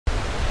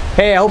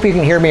Hey, I hope you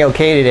can hear me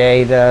okay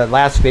today. The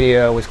last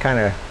video was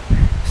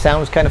sound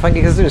was kind of funny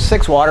because there's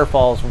 6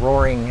 waterfalls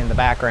roaring in the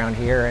background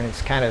here, and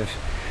it's kind of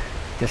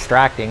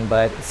distracting,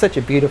 but it's such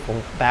a beautiful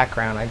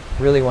background. I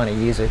really want to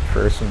use it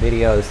for some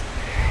videos.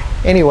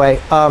 Anyway,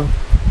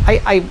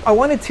 I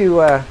wanted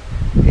to,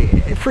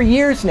 for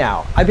years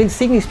now, I've been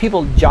seeing these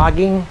people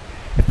jogging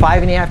at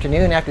 5 in the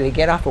afternoon after they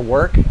get off of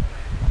work,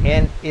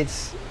 and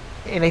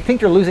they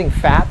think they're losing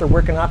fat, they're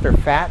working off their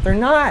fat. They're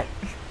not.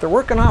 They're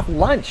working off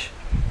lunch.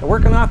 They're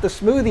working off the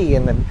smoothie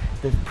and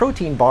the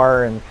protein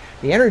bar and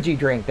the energy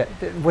drink,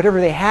 whatever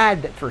they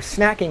had for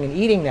snacking and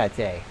eating that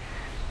day.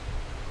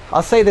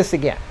 I'll say this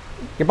again.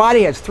 Your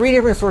body has 3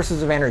 different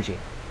sources of energy.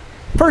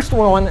 First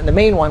one, and the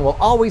main one, will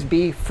always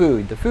be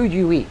food. The food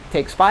you eat. It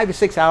takes 5 to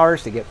 6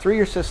 hours to get through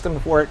your system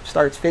before it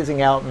starts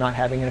fizzing out and not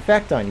having an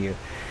effect on you.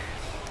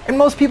 And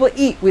most people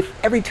eat with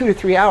every 2 to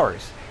 3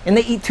 hours, and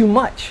they eat too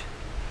much.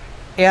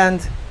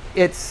 And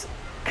it's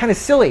kind of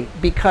silly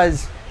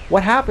because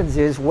what happens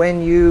is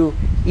when you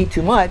eat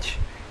too much,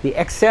 the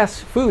excess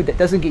food that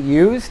doesn't get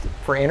used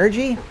for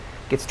energy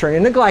gets turned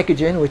into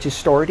glycogen, which is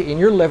stored in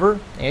your liver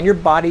and your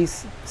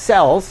body's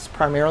cells,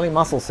 primarily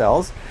muscle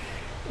cells.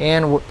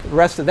 And the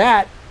rest of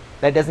that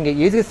doesn't get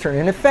used, gets turned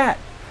into fat.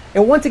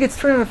 And once it gets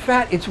turned into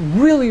fat, it's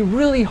really,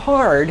 really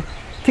hard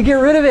to get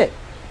rid of it,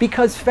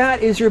 because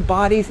fat is your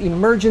body's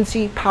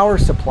emergency power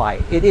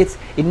supply. It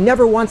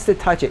never wants to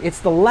touch it. It's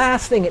the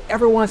last thing it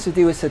ever wants to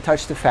do is to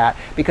touch the fat,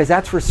 because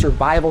that's for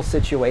survival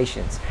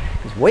situations.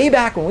 Because way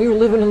back when we were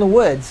living in the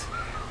woods,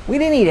 we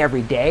didn't eat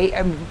every day,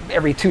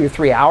 every 2 or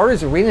 3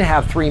 hours, or we didn't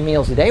have 3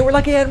 meals a day. We're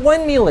lucky to have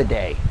 1 meal a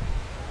day.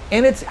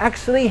 And it's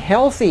actually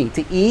healthy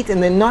to eat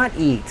and then not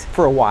eat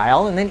for a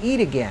while and then eat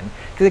again,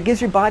 because it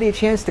gives your body a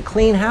chance to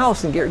clean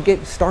house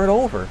and start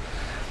over.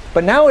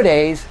 But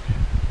nowadays,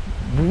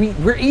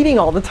 we're eating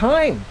all the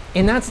time,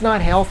 and that's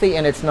not healthy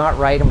and it's not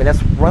right. I mean, that's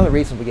one of the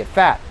reasons we get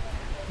fat.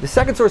 The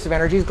second source of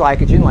energy is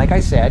glycogen, like I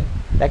said.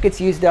 That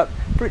gets used up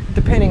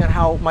depending on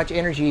how much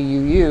energy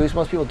you use.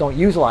 Most people don't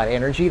use a lot of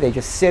energy. They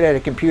just sit at a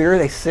computer,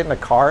 they sit in a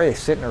car, they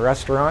sit in a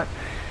restaurant,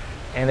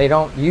 and they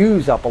don't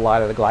use up a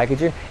lot of the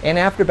glycogen. And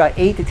after about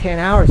 8 to 10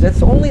 hours,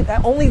 only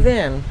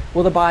then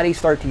will the body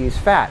start to use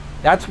fat.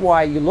 That's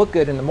why you look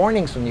good in the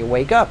mornings when you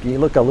wake up. You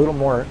look a little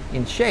more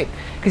in shape,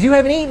 because you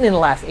haven't eaten in the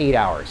last 8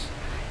 hours.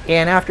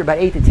 And after about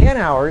 8 to 10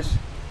 hours,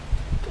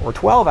 or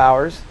 12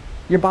 hours,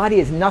 your body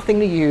has nothing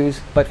to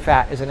use but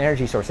fat as an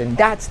energy source. And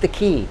that's the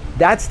key.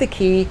 That's the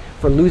key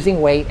for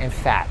losing weight and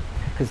fat.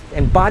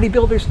 And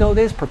bodybuilders know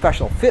this,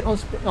 professional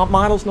fitness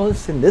models know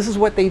this, and this is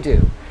what they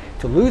do.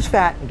 To lose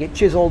fat and get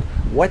chiseled,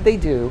 what they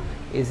do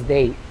is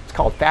it's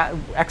called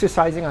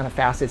exercising on a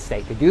fasted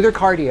state. They do their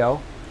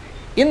cardio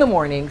in the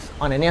mornings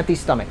on an empty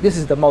stomach. This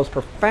is the most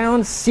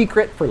profound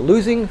secret for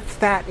losing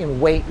fat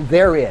and weight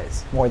there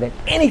is, more than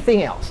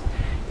anything else.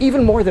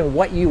 Even more than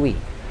what you eat.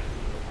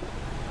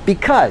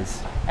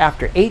 Because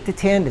after 8 to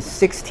 10 to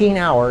 16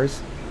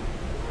 hours,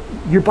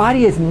 your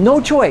body has no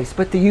choice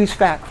but to use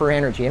fat for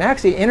energy. And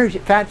actually,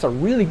 fat's a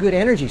really good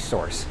energy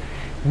source.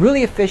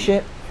 Really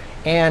efficient,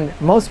 and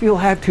most people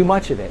have too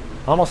much of it.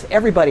 Almost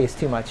everybody has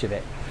too much of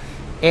it.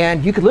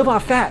 And you could live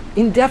off fat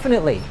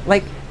indefinitely,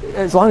 like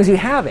as long as you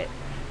have it.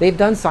 They've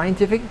done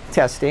scientific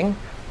testing.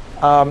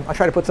 I'll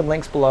try to put some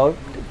links below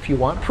if you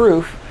want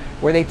proof,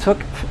 where they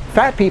took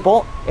fat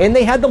people and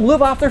they had them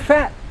live off their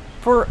fat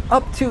for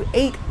up to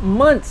 8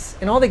 months.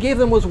 And all they gave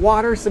them was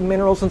water, some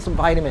minerals, and some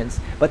vitamins.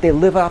 But they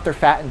live off their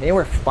fat and they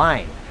were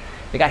fine.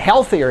 They got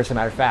healthier, as a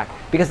matter of fact,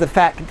 because the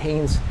fat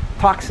contains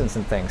toxins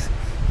and things.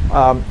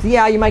 So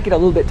yeah, you might get a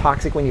little bit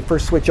toxic when you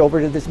first switch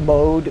over to this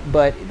mode,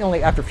 but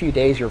only after a few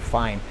days you're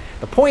fine.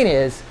 The point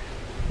is,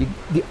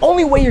 the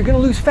only way you're going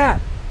to lose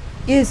fat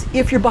is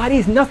if your body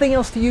has nothing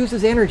else to use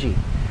as energy.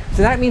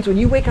 So that means when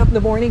you wake up in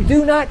the morning,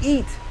 do not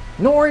eat.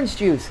 No orange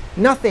juice,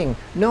 nothing,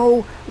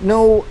 no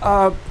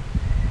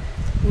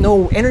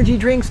energy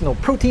drinks, no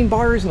protein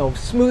bars, no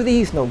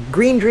smoothies, no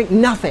green drink,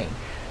 nothing.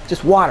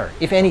 Just water,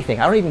 if anything.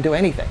 I don't even do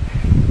anything.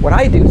 What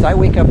I do is I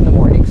wake up in the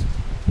mornings,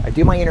 I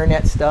do my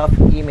internet stuff,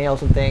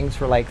 emails and things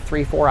for like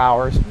 3-4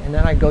 hours, and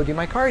then I go do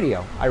my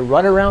cardio. I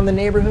run around the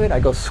neighborhood,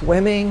 I go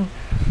swimming,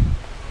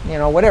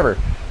 whatever,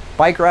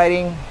 bike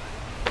riding,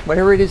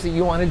 whatever it is that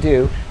you want to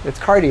do. It's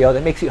cardio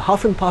that makes you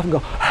huff and puff and go.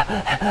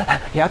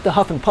 You have to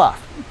huff and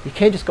puff. You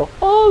can't just go,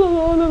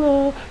 oh, la, la,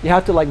 la. You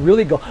have to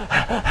really go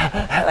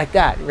like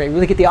that, right?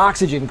 Really get the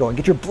oxygen going,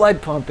 get your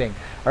blood pumping,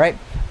 all right?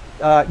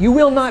 You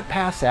will not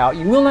pass out.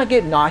 You will not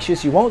get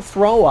nauseous. You won't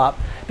throw up,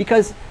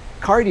 because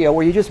cardio,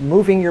 where you're just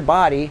moving your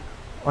body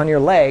on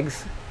your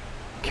legs,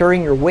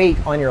 carrying your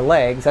weight on your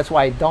legs. That's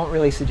why I don't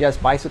really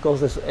suggest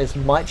bicycles as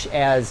much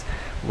as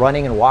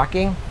running and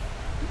walking.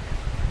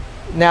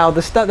 Now,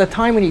 the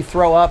time when you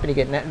throw up and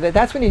you get,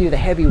 that's when you do the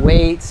heavy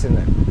weights and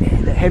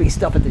the heavy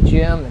stuff at the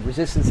gym, the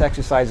resistance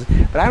exercises.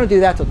 But I don't do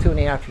that till 2 in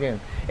the afternoon.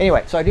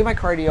 Anyway, so I do my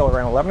cardio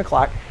around 11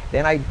 o'clock.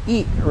 Then I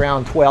eat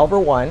around 12 or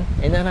 1.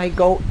 And then I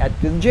go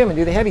to the gym and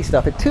do the heavy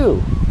stuff at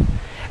 2.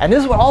 And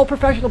this is what all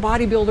professional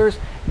bodybuilders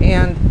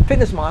and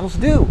fitness models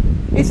do,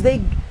 is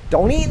they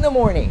don't eat in the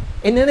morning.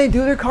 And then they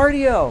do their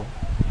cardio.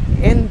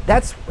 and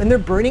they're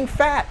burning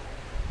fat.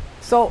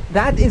 So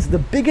that is the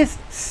biggest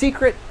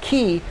secret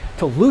key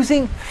to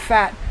losing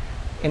fat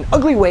and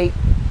ugly weight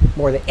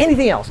more than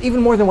anything else,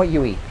 even more than what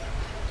you eat.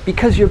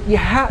 Because you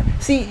have,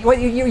 see, what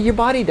your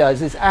body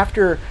does is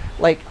after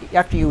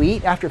you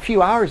eat, after a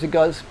few hours, it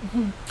goes,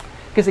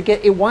 because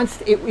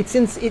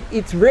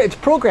it's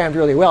programmed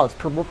really well. It's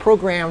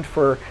programmed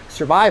for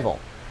survival.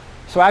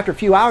 So after a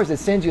few hours, it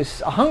sends you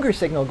a hunger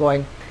signal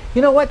going,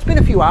 you know what, it's been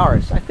a few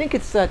hours. I think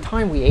it's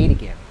time we ate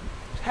again.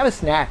 Have a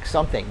snack,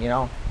 something, you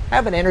know,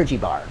 have an energy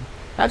bar,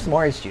 have some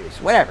orange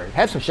juice, whatever,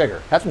 have some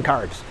sugar, have some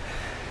carbs.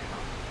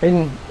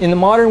 In the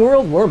modern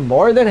world, we're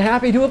more than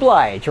happy to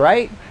oblige,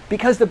 right?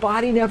 Because the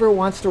body never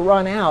wants to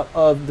run out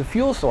of the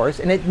fuel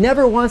source, and it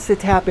never wants to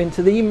tap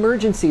into the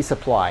emergency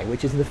supply,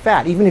 which is the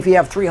fat. Even if you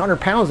have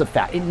 300 pounds of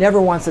fat, it never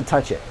wants to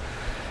touch it.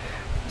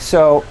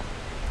 So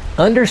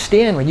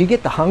understand, when you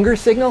get the hunger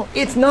signal,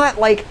 it's not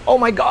like, oh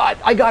my God,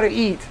 I gotta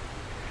eat.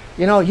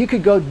 You know, you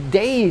could go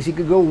days, you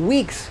could go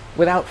weeks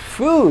without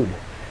food,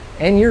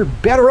 and you're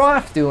better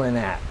off doing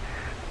that.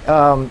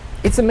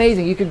 It's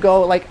amazing. You could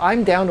go, like,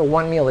 I'm down to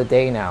 1 meal a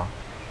day now,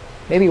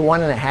 maybe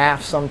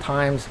 1.5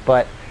 sometimes,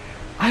 but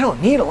I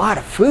don't need a lot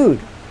of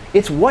food.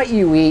 It's what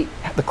you eat,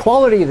 the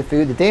quality of the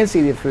food, the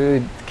density of the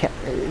food.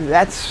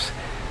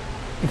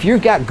 If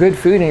you've got good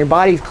food and your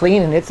body's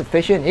clean and it's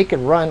efficient, it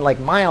can run like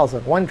miles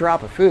of 1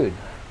 drop of food.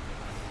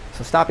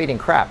 So stop eating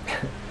crap.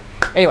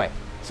 Anyway,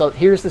 so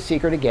here's the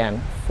secret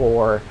again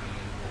for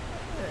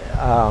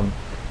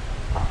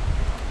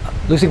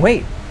losing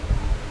weight.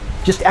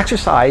 Just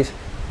exercise,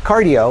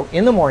 cardio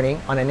in the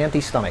morning on an empty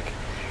stomach,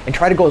 and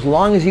try to go as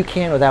long as you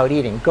can without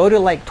eating. Go to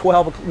like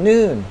 12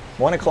 noon,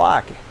 1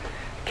 o'clock.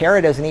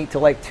 Kara doesn't eat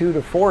till like 2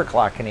 to 4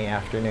 o'clock in the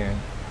afternoon.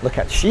 Look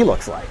how she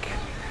looks like.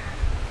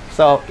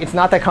 So it's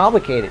not that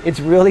complicated. It's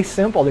really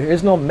simple. There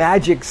is no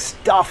magic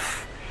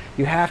stuff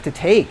you have to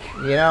take,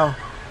 you know.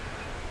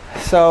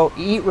 So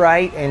eat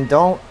right and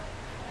don't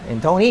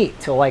eat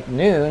till like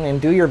noon, and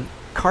do your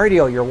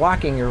cardio, your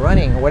walking, your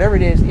running, whatever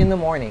it is in the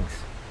mornings.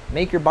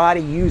 Make your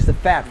body use the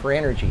fat for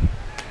energy.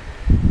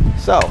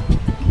 So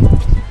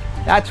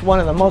that's one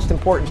of the most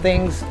important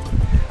things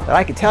that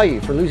I could tell you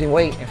for losing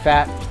weight and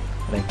fat.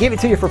 I'm going to give it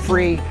to you for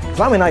free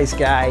because I'm a nice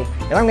guy,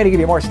 and I'm going to give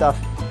you more stuff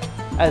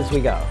as we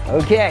go.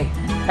 Okay,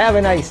 have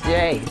a nice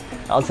day.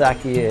 I'll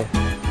talk to you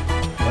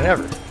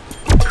whenever.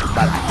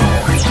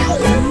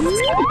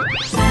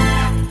 Bye-bye.